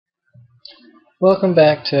Welcome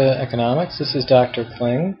back to Economics. This is Dr.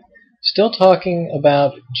 Kling. Still talking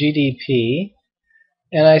about GDP.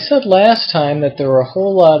 And I said last time that there were a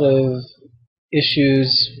whole lot of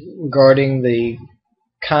issues regarding the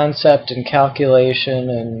concept and calculation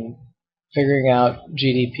and figuring out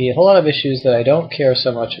GDP. A whole lot of issues that I don't care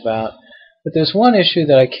so much about. But there's one issue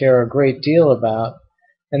that I care a great deal about,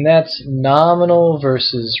 and that's nominal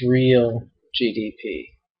versus real GDP.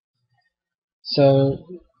 So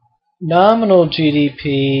nominal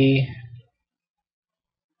GDP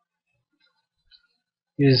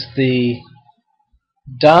is the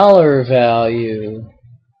dollar value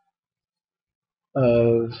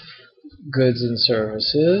of goods and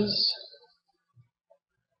services,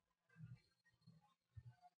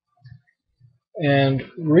 and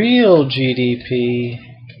real GDP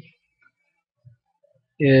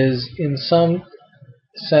is in some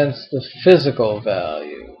sense the physical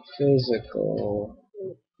value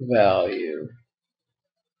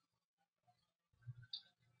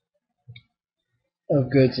of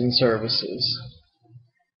goods and services.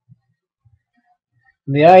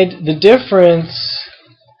 The difference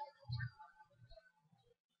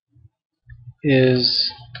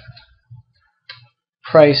is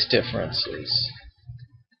price differences.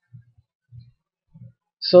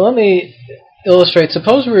 So let me illustrate.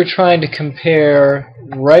 Suppose we were trying to compare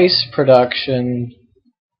rice production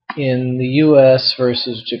in the US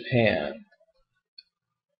versus Japan.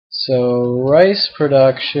 So rice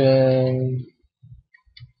production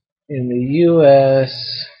in the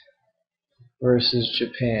US versus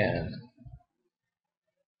Japan.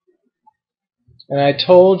 And I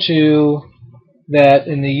told you that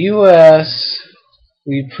in the US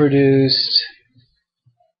we produced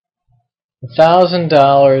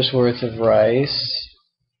 $1,000 worth of rice,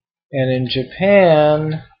 and in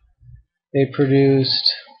Japan they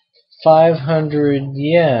produced 500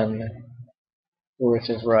 yen worth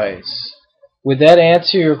of rice. Would that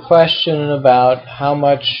answer your question about how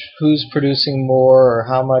much, who's producing more, or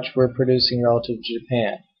how much we're producing relative to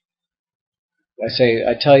Japan?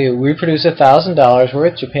 I tell you, we produce $1,000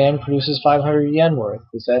 worth, Japan produces 500 yen worth.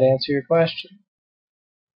 Does that answer your question?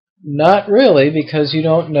 Not really, because you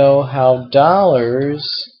don't know how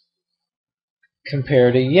dollars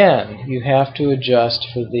compare to yen. You have to adjust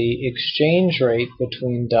for the exchange rate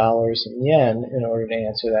between dollars and yen in order to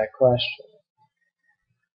answer that question.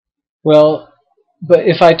 Well, but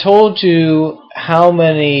if I told you how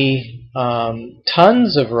many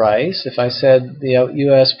tons of rice, if I said the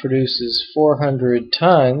U.S. produces 400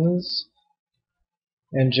 tons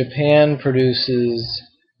and Japan produces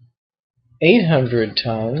 800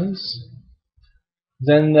 tons,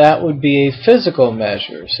 then that would be a physical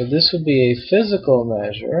measure. So this would be a physical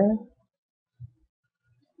measure,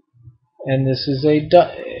 and this is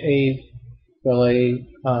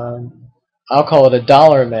I'll call it a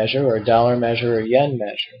dollar measure, or a yen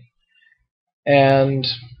measure. And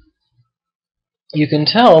you can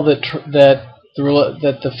tell that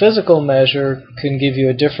the physical measure can give you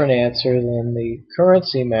a different answer than the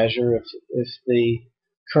currency measure if the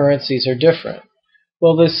currencies are different.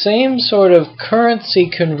 Well, the same sort of currency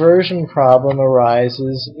conversion problem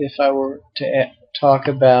arises if I were to talk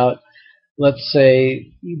about, let's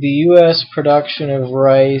say, the U.S. production of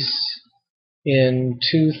rice in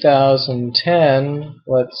 2010,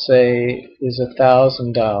 let's say, is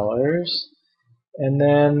 $1,000, and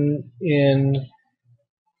then in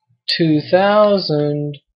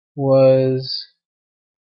 2000 was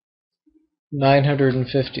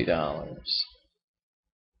 $950.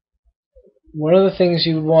 One of the things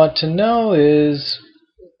you want to know is,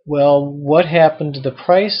 well, what happened to the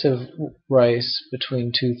price of rice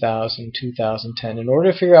between 2000 and 2010? In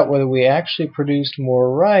order to figure out whether we actually produced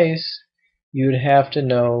more rice, you would have to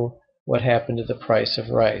know what happened to the price of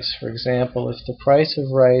rice. For example, if the price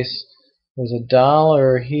of rice was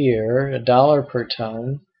 $1 here, $1 per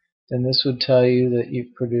ton, then this would tell you that you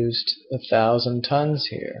produced 1,000 tons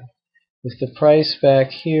here. If the price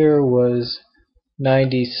back here was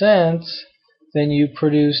 90 cents, then you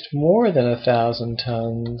produced more than 1,000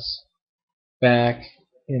 tons back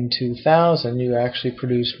in 2000. You actually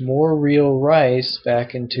produced more real rice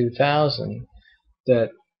back in 2000.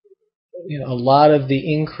 That, a lot of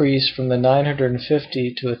the increase from the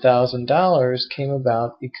 $950 to $1,000 came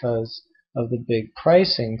about because of the big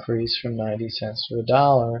price increase from 90 cents to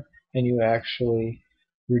 $1, and you actually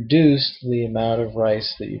reduced the amount of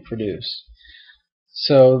rice that you produced.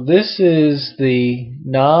 So this is the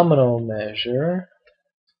nominal measure,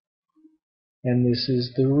 and this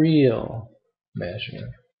is the real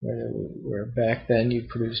measure, where back then you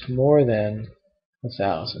produced more than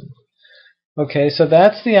 1,000. Okay, so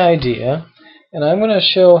that's the idea. And I'm going to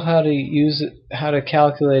show how to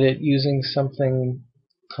calculate it using something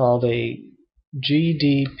called a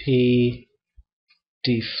GDP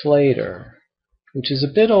deflator, which is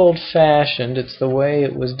a bit old-fashioned. It's the way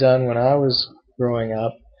it was done when I was growing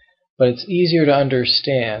up, but it's easier to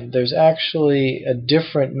understand. There's actually a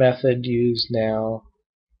different method used now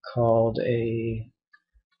called a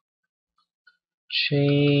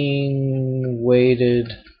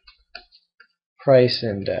chain-weighted price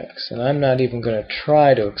index, and I'm not even going to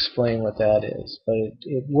try to explain what that is, but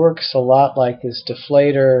it works a lot like this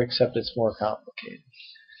deflator, except it's more complicated.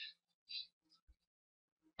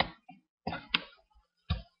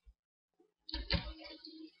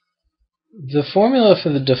 The formula for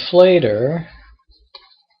the deflator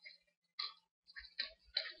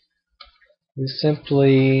is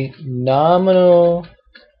simply nominal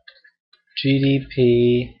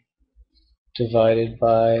GDP divided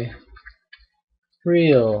by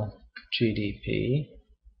real GDP.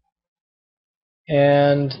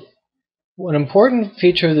 And an important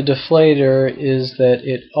feature of the deflator is that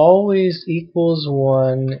it always equals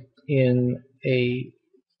 1 in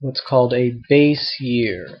what's called a base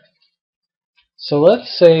year. So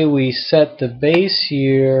let's say we set the base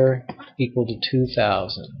year equal to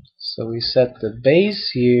 2000. So we set the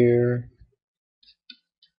base year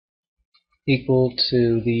equal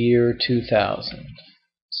to the year 2000.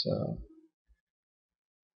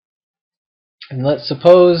 And let's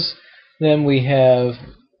suppose then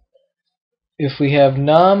if we have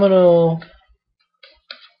nominal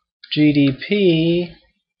GDP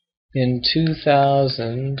in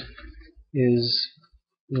 2000 is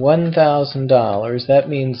 $1,000, that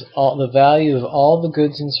means the value of all the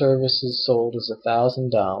goods and services sold is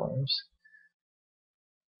 $1,000.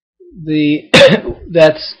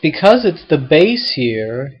 That's because it's the base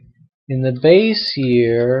year. In the base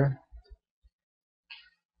year,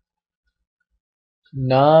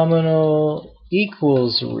 nominal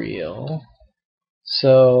equals real.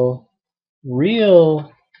 So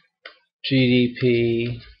real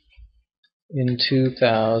GDP in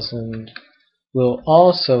 2000 will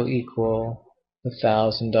also equal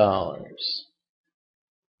 $1,000.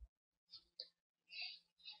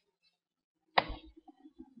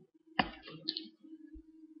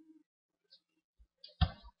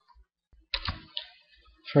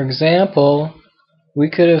 For example, we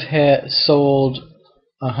could have sold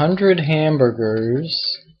 100 hamburgers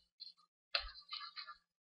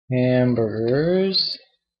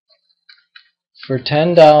for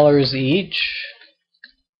 $10 each,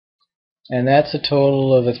 and that's a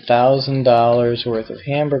total of $1,000 worth of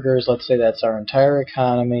hamburgers. Let's say that's our entire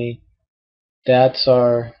economy. That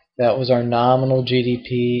was our nominal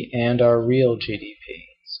GDP and our real GDP.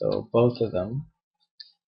 So both of them.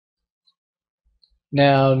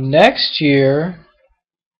 Now next year,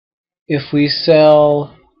 if we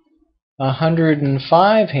sell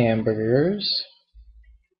 105 hamburgers,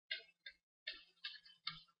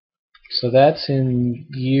 so that's in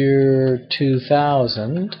year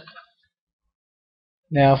 2000.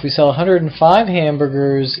 Now if we sell 105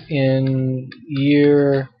 hamburgers in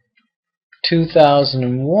year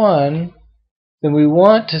 2001, then we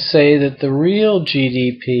want to say that the real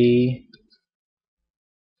GDP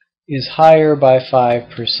is higher by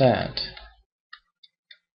 5%.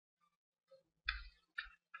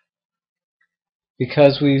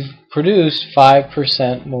 Because we've produced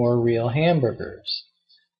 5% more real hamburgers.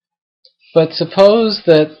 But suppose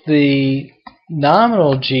that the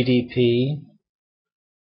nominal GDP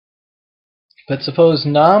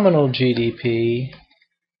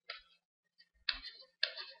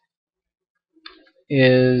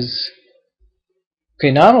is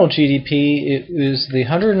nominal GDP is the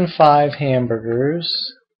 105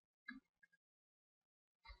 hamburgers,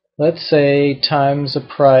 let's say, times the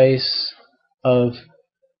price of,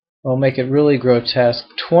 I'll make it really grotesque,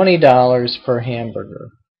 $20 per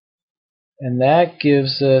hamburger. And that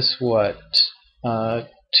gives us what?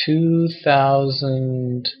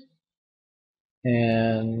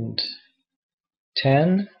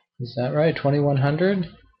 2010? Is that right? 2100?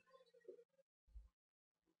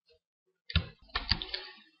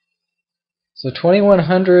 So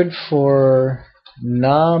 2100 for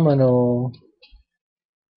nominal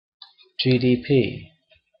GDP.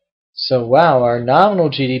 So wow, our nominal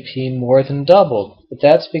GDP more than doubled. But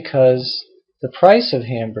that's because the price of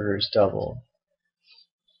hamburgers doubled.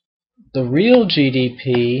 The real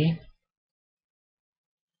GDP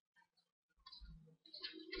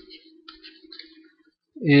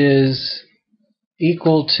is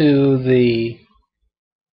equal to the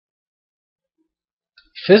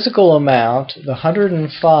physical amount, the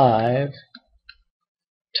 105,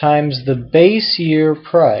 times the base year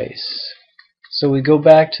price. So we go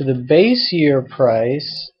back to the base year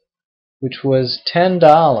price, which was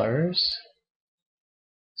 $10.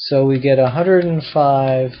 So we get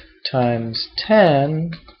 105 times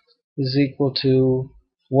 10 is equal to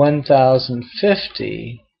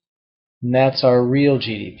 1,050, and that's our real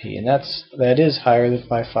GDP, and that is higher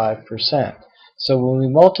by 5%. So when we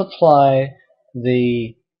multiply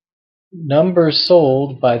the numbers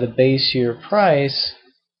sold by the base year price,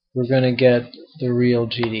 we're going to get the real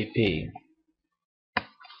GDP.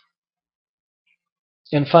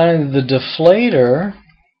 And finally, the deflator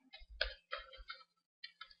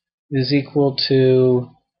is equal to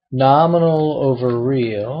nominal over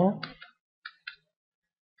real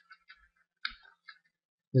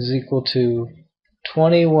is equal to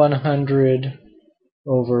 2100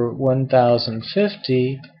 over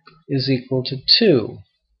 1050 is equal to 2.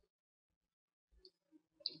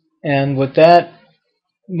 And what that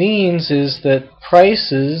means is that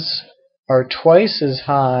prices are twice as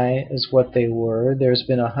high as what they were. There's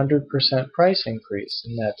been a 100% price increase,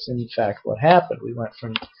 and that's in fact what happened. We went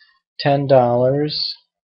from $10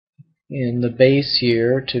 in the base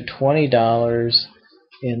year to $20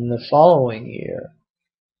 in the following year.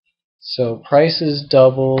 So prices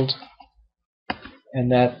doubled, and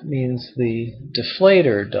that means the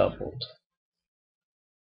deflator doubled.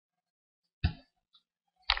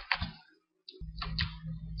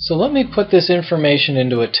 So let me put this information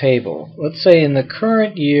into a table. Let's say in the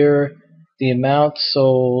current year the amount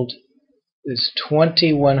sold is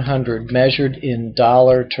 2,100 measured in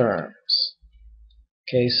dollar terms.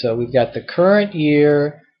 Okay, so we've got the current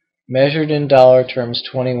year measured in dollar terms,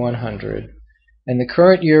 2,100, and the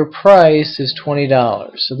current year price is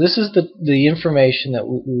 $20. So this is the information that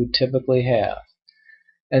we would typically have.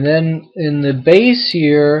 And then in the base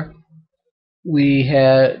year we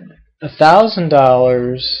had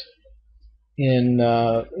 $1,000 in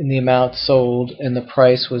the amount sold, and the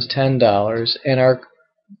price was $10. And our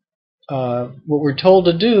what we're told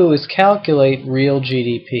to do is calculate real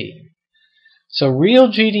GDP. So real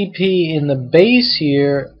GDP in the base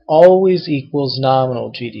year always equals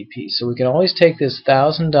nominal GDP. So we can always take this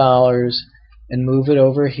 $1,000 and move it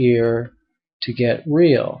over here to get the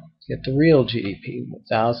real GDP,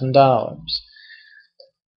 $1,000.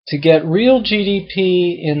 To get real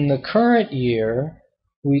GDP in the current year,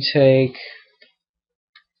 we take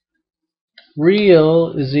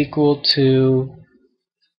real is equal to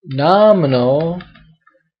nominal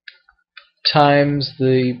times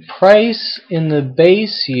the price in the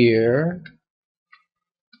base year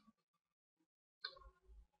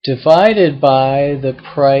divided by the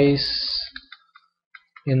price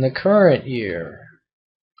in the current year.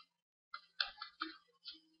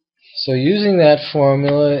 So using that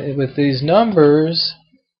formula with these numbers,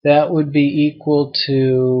 that would be equal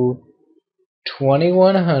to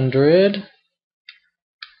 2,100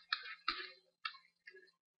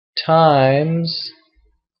 times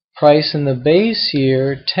price in the base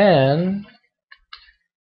year, 10,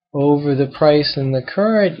 over the price in the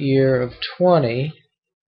current year of 20.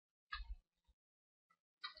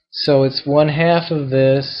 So it's 1/2 of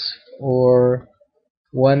this, or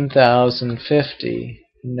 1,050,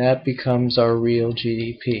 and that becomes our real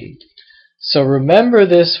GDP. So remember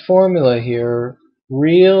this formula here.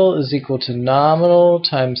 Real is equal to nominal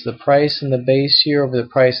times the price in the base year over the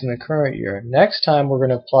price in the current year. Next time we're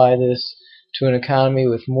going to apply this to an economy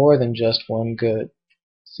with more than just one good.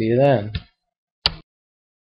 See you then.